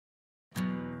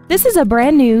This is a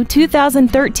brand new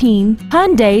 2013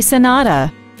 Hyundai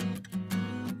Sonata.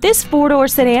 This four-door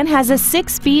sedan has a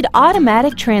 6-speed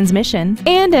automatic transmission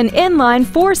and an inline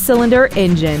 4-cylinder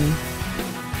engine.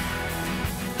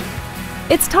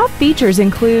 Its top features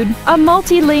include a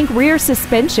multi-link rear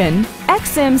suspension,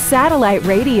 XM satellite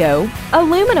radio,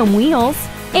 aluminum wheels,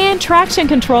 and traction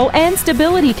control and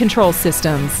stability control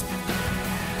systems.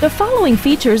 The following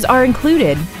features are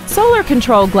included: solar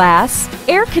control glass,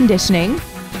 air conditioning,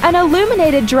 an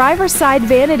illuminated driver's side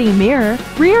vanity mirror,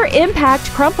 rear impact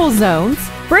crumple zones,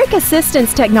 brake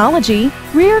assistance technology,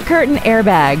 rear curtain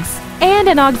airbags, and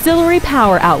an auxiliary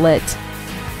power outlet.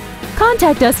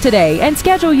 Contact us today and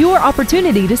schedule your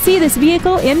opportunity to see this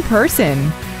vehicle in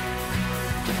person.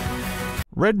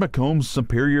 Red McCombs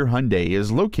Superior Hyundai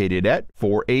is located at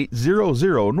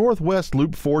 4800 Northwest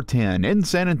Loop 410 in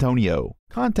San Antonio.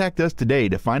 Contact us today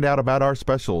to find out about our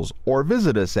specials or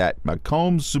visit us at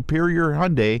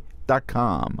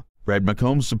McCombsSuperiorHyundai.com. Red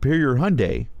McCombs Superior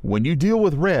Hyundai. When you deal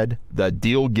with red, the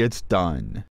deal gets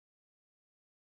done.